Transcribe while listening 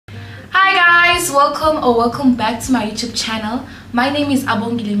guys, welcome back to my YouTube channel. My name is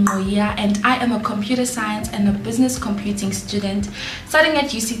Abongile Moya and I am a computer science and a business computing student studying at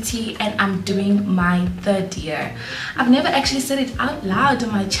UCT, and I'm doing my third year. I've never actually said it out loud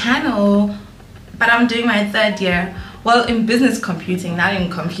on my channel, but I'm doing my third year. Well, in business computing, not in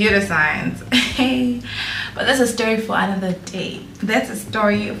computer science. But that's a story for another day.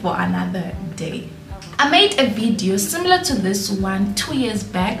 I made a video similar to this one 2 years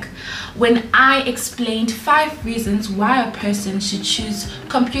back when I explained 5 reasons why a person should choose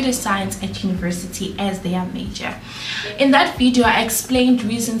computer science at university as their major. In that video, I explained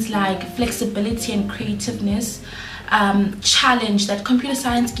reasons like flexibility and creativeness, challenge that computer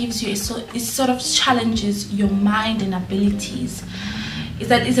science gives you. It sort of challenges your mind and abilities.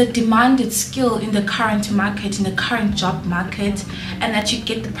 That is a demanded skill in the current market, in the current job market, and that you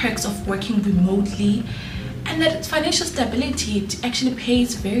get the perks of working remotely, and that it's financial stability. It actually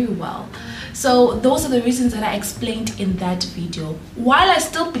pays very well. So those are the reasons that I explained in that video. While I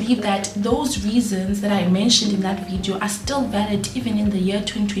still believe that those reasons that I mentioned in that video are still valid even in the year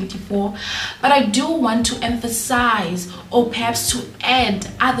 2024, but I do want to emphasize or perhaps to add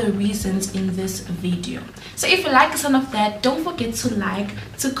other reasons in this video. So if you like some of that, don't forget to like,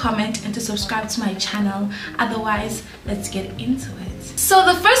 to comment, and to subscribe to my channel. Otherwise, let's get into it. So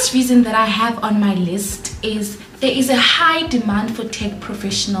the first reason that I have on my list is there is a high demand for tech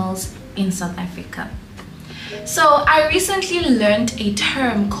professionals in South Africa. So I recently learned a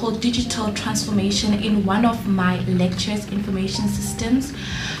term called digital transformation in one of my lectures, information systems.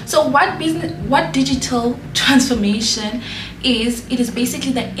 So what digital transformation is, it is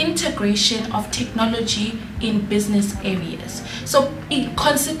basically the integration of technology in business areas. So it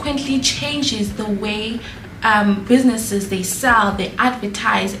consequently changes the way businesses, they sell, they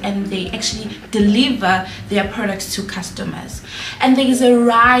advertise, and they actually deliver their products to customers. And there is a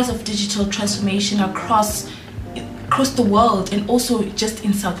rise of digital transformation across the world, and also just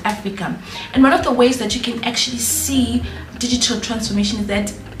in South Africa. And one of the ways that you can actually see digital transformation is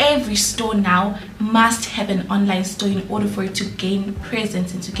that every store now must have an online store in order for it to gain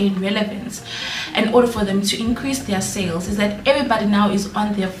presence and to gain relevance, in order for them to increase their sales. Is that everybody now is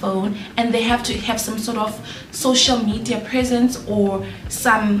on their phone, and they have to have some sort of social media presence or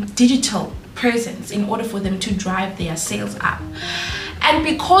some digital presence in order for them to drive their sales up. And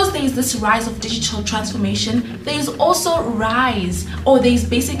because there is this rise of digital transformation, there is also there is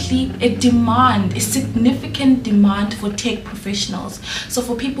basically a demand, a significant demand for tech professionals. So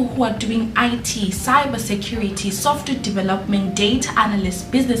for people who are doing IT, cyber security, software development, data analyst,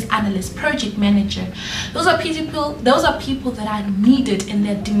 business analyst, project manager, those are people that are needed and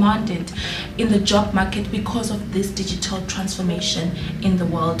they're demanded in the job market because of this digital transformation in the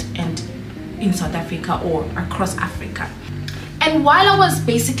world and in South Africa or across Africa. And while I was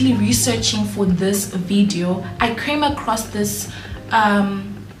basically researching for this video, I came across this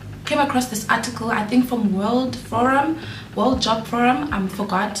article, I think from World Job Forum. I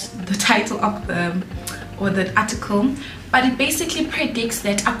forgot the title of the article, but it basically predicts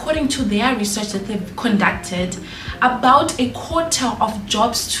that according to their research that they've conducted, about a quarter of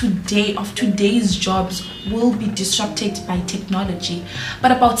jobs today, of today's jobs, will be disrupted by technology.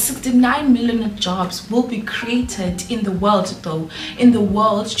 But about 69 million jobs will be created in the world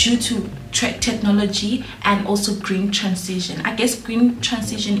due to technology and also green transition. I guess green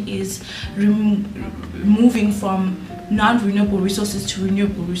transition is moving from non-renewable resources to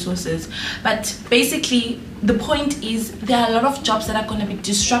renewable resources. But basically the point is there are a lot of jobs that are going to be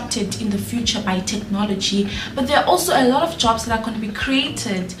disrupted in the future by technology, but there are also a lot of jobs that are going to be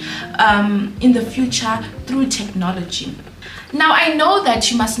created in the future through technology. Now, I know that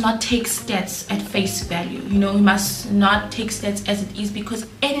you must not take stats at face value. You must not take stats as it is, because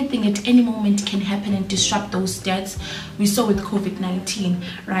anything at any moment can happen and disrupt those stats. We saw with COVID-19,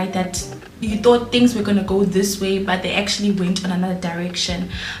 right, that you thought things were going to go this way, but they actually went on another direction.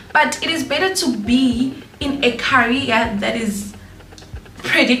 But it is better to be in a career that is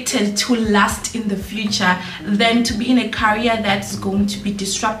predicted to last in the future than to be in a career that's going to be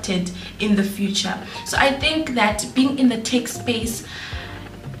disrupted in the future. So I think that being in the tech space,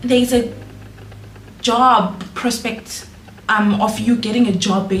 there's a job prospect of you getting a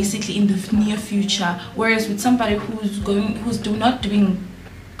job basically in the near future, whereas with somebody who's not doing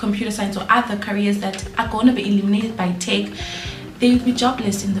computer science or other careers that are going to be eliminated by tech, they will be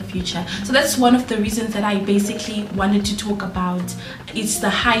jobless in the future. So that's one of the reasons that I basically wanted to talk about. It's the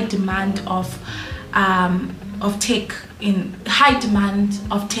high demand of tech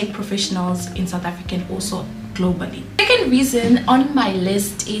professionals in South Africa and also globally. Second second reason on my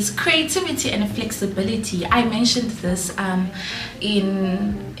list is creativity and flexibility. I mentioned this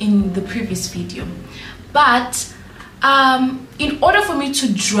in the previous video, but in order for me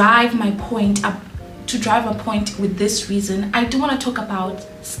to drive my point up, to drive a point with this reason, I do want to talk about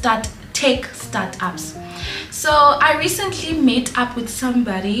tech startups. So I recently met up with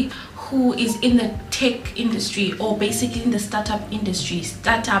somebody who is in the tech industry, or basically in the startup industry,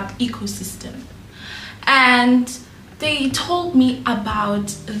 startup ecosystem, and they told me about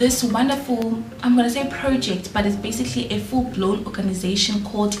this wonderful, I'm going to say project, but it's basically a full-blown organization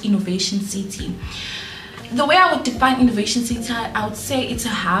called Innovation City. The way I would define Innovation City, I would say it's a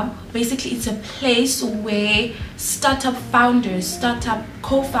hub. Basically, it's a place where startup founders, startup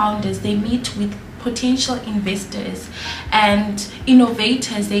co-founders, they meet with potential investors and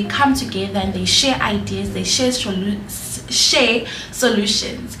innovators. They come together and they share ideas, they share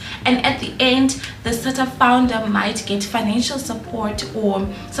solutions, and at the end the startup founder might get financial support or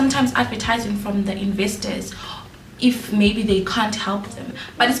sometimes advertising from the investors if maybe they can't help them.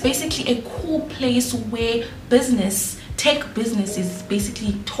 But it's basically a cool place where tech business is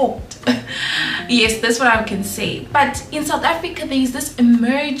basically taught. Yes, that's what I can say. But in South Africa, there is this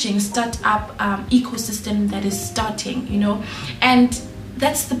emerging startup ecosystem that is starting, you know, and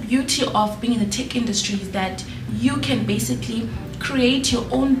that's the beauty of being in the tech industry, is that you can basically create your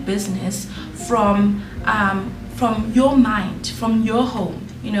own business from your mind, from your home,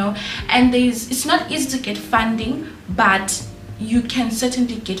 you know. And it's not easy to get funding, but you can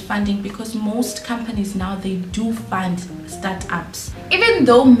certainly get funding because most companies now, they do fund startups. Even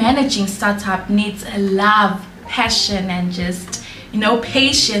though managing startup needs a love, passion, and just, you know,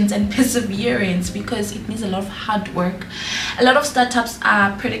 patience and perseverance, because it needs a lot of hard work. A lot of startups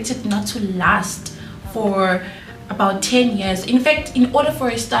are predicted not to last for about 10 years. In fact, in order for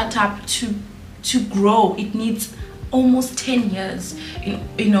a startup to grow, it needs almost 10 years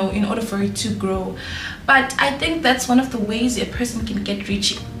in order for it to grow. But I think that's one of the ways a person can get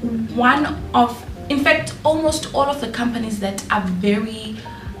rich. In fact, almost all of the companies that are very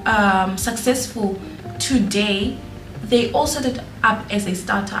successful today, they all started up as a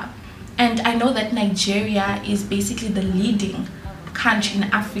startup. And I know that Nigeria is basically the leading country in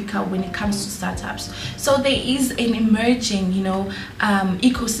Africa when it comes to startups. So there is an emerging, you know,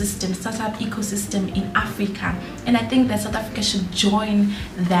 startup ecosystem in Africa, and I think that South Africa should join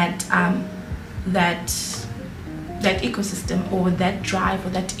that ecosystem, or that drive, or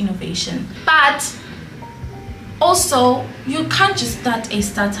that innovation. But also, you can't just start a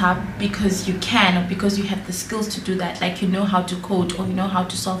startup because you can, or because you have the skills to do that, like you know how to code or you know how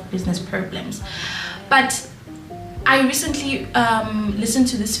to solve business problems. But I recently listened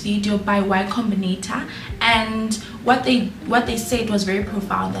to this video by Y Combinator, and what they said was very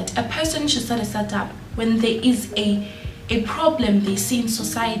profound, that a person should start a startup when there is a problem they see in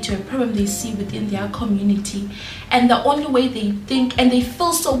society, or a problem they see within their community, and the only way they think, and they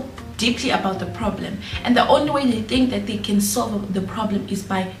feel so deeply about the problem, and the only way they think that they can solve the problem is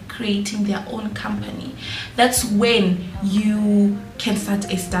by creating their own company. That's when you can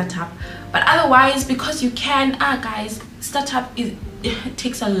start a startup. But otherwise, because you can, guys, startup it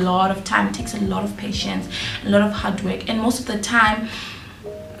takes a lot of time, it takes a lot of patience, a lot of hard work, and most of the time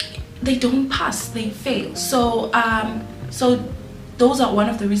they don't pass, they fail. So those are one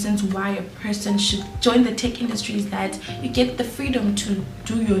of the reasons why a person should join the tech industry, is that you get the freedom to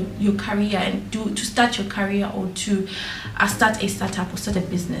do your career, and to start your career, or to start a startup or start a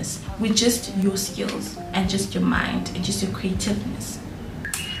business with just your skills and just your mind and just your creativeness.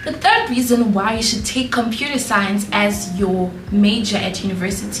 The third reason why you should take computer science as your major at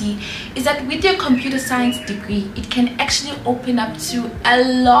university is that with your computer science degree, it can actually open up to a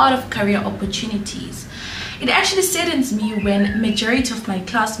lot of career opportunities. It actually saddens me when majority of my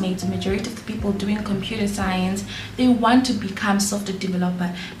classmates, majority of the people doing computer science, they want to become software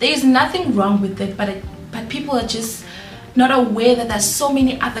developer. There is nothing wrong with it, but people are just not aware that there's so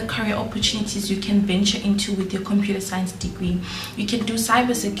many other career opportunities you can venture into with your computer science degree. You can do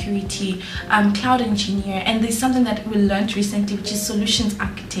cybersecurity, cloud engineer, and there's something that we learned recently, which is solutions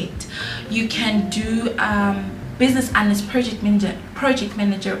architect. You can do business analyst, project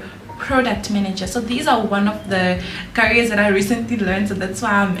manager, product manager. So these are one of the careers that I recently learned, so that's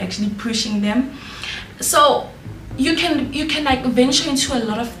why I'm actually pushing them. So you can like venture into a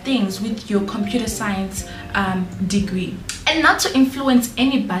lot of things with your computer science degree. And not to influence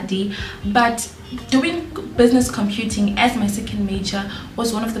anybody, but doing business computing as my second major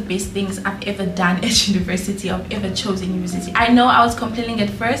was one of the best things I've ever done at university, I've ever chosen university. I know I was complaining at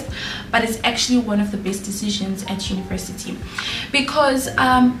first, but it's actually one of the best decisions at university, because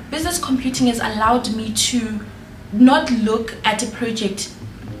business computing has allowed me to not look at a project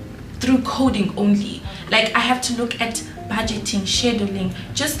through coding only. Like I have to look at budgeting, scheduling,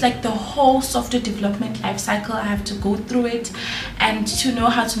 just like the whole software development life cycle. I have to go through it and to know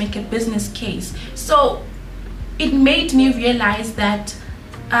how to make a business case. So it made me realize that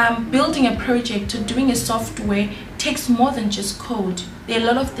building a project or doing a software takes more than just code. There are a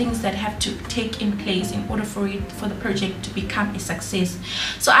lot of things that have to take in place in order for the project to become a success.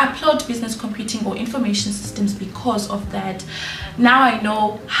 So I applaud business computing or information systems because of that. Now I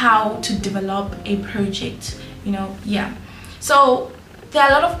know how to develop a project, you know. Yeah, so there are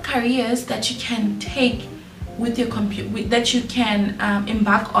a lot of careers that you can take with your that you can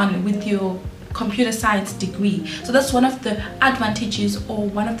embark on with your computer science degree. So that's one of the advantages or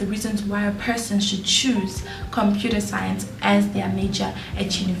one of the reasons why a person should choose computer science as their major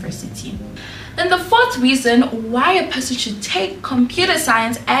at university. Then the fourth reason why a person should take computer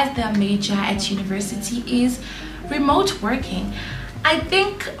science as their major at university is remote working. I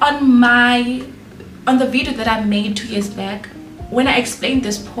think on the video that I made 2 years back, when I explained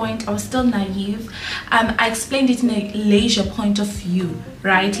this point, I was still naive. I explained it in a leisure point of view,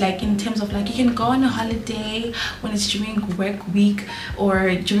 right? Like in terms of like you can go on a holiday when it's during work week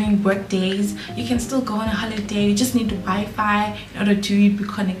or during work days. You can still go on a holiday. You just need Wi-Fi in order to be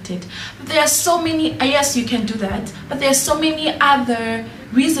connected. But there are so many, yes, you can do that. But there are so many other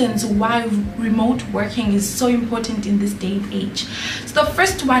reasons why remote working is so important in this day and age. So the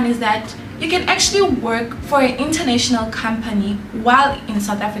first one is that you can actually work for an international company while in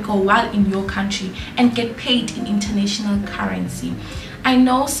South Africa or while in your country and get paid in international currency. I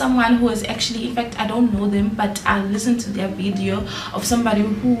know someone who is actually, in fact I don't know them, but I listened to their video of somebody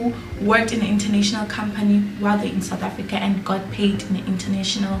who worked in an international company while they're in South Africa and got paid in an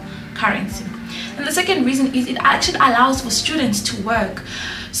international currency. And the second reason is it actually allows for students to work.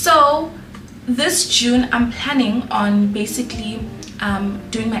 So this June I'm planning on basically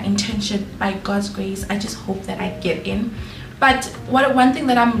doing my internship. By God's grace, I just hope that I get in. But one thing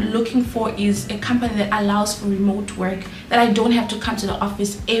that I'm looking for is a company that allows for remote work, that I don't have to come to the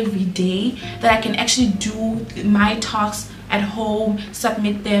office every day, that I can actually do my tasks at home,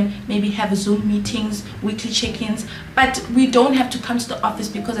 submit them, maybe have Zoom meetings, weekly check-ins, but we don't have to come to the office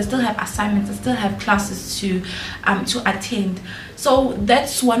because I still have assignments, I still have classes to attend. So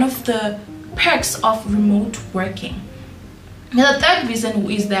that's one of the perks of remote working. Now the third reason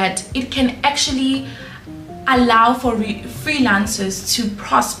is that it can actually allow for freelancers to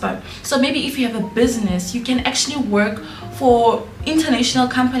prosper. So maybe if you have a business, you can actually work for international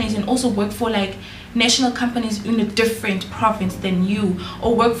companies and also work for like national companies in a different province than you,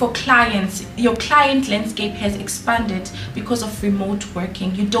 or work for clients. Your client landscape has expanded because of remote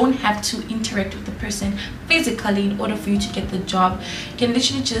working. You don't have to interact with the person physically in order for you to get the job. You can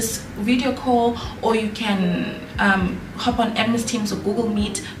literally just video call, or you can hop on MS Teams or Google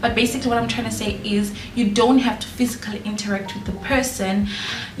Meet. But basically what I'm trying to say is you don't have to physically interact with the person.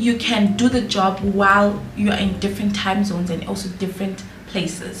 You can do the job while you are in different time zones and also different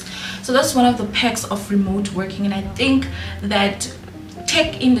places. So that's one of the perks of remote working, and I think that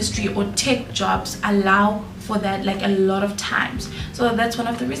tech industry or tech jobs allow for that like a lot of times. So that's one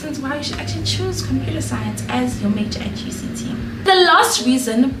of the reasons why you should actually choose computer science as your major at UCT. The last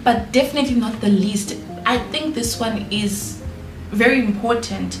reason, but definitely not the least, I think this one is very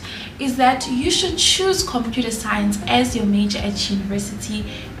important, is that you should choose computer science as your major at university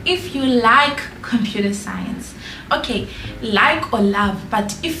if you like computer science. Okay, like or love,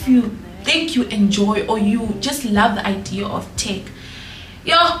 but if you think you enjoy or you just love the idea of tech,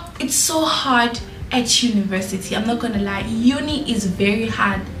 it's so hard at university. I'm not gonna lie, uni is very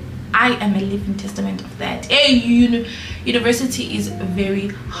hard. I am a living testament of that. University is very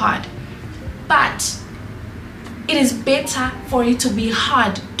hard, but it is better for it to be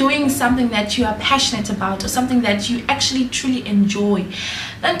hard doing something that you are passionate about or something that you actually truly enjoy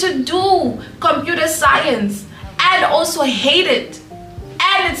than to do computer science and also hate it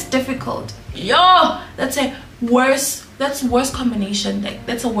and it's difficult. That's a worse combination.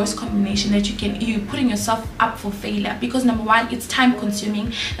 That's a worse combination that you're putting yourself up for failure, because number one, it's time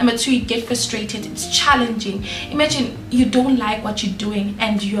consuming, number two, you get frustrated, it's challenging. Imagine you don't like what you're doing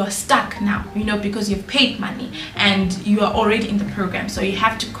and you're stuck now, because you've paid money and you are already in the program, so you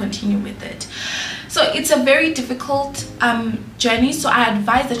have to continue with it. So it's a very difficult journey. So I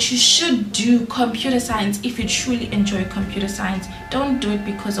advise that you should do computer science if you truly enjoy computer science. Don't do it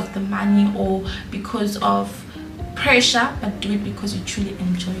because of the money or because of pressure, but do it because you truly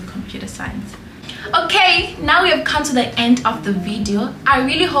enjoy computer science. Okay, now we have come to the end of the video. I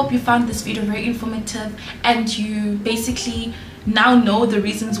really hope you found this video very informative and you basically now know the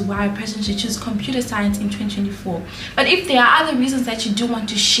reasons why a person should choose computer science in 2024. But if there are other reasons that you do want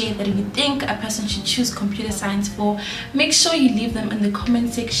to share that you think a person should choose computer science for, make sure you leave them in the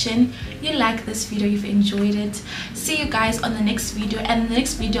comment section. You like this video, you've enjoyed it. See you guys on the next video, and in the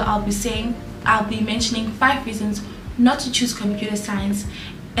next video I'll be mentioning 5 reasons not to choose computer science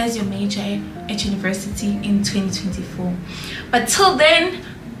as your major at university in 2024. But till then,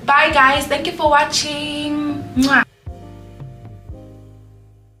 bye guys, thank you for watching. Mwah.